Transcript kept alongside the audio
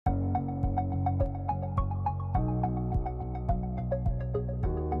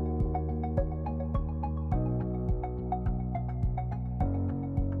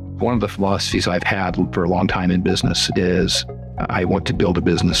One of the philosophies I've had for a long time in business is I want to build a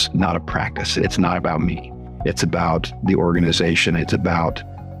business, not a practice. It's not about me. It's about the organization. It's about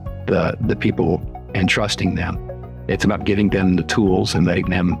the people and trusting them. It's about giving them the tools and letting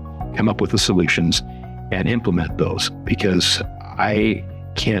them come up with the solutions and implement those, because I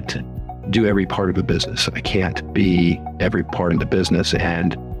can't do every part of a business. I can't be every part of the business,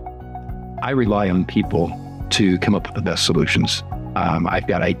 and I rely on people to come up with the best solutions. I've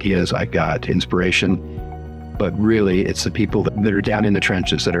got ideas, I've got inspiration, but really it's the people that are down in the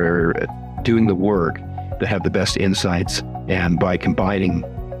trenches, that are doing the work, that have the best insights. And by combining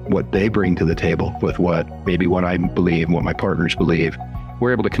what they bring to the table with what I believe, what my partners believe,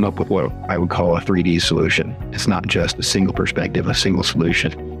 we're able to come up with what I would call a 3D solution. It's not just a single perspective, a single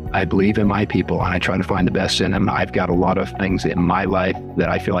solution. I believe in my people and I try to find the best in them. I've got a lot of things in my life that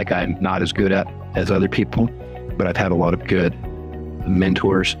I feel like I'm not as good at as other people, but I've had a lot of good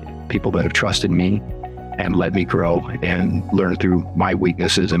mentors, people that have trusted me and let me grow and learn through my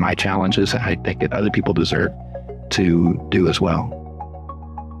weaknesses and my challenges. I think that other people deserve to do as well.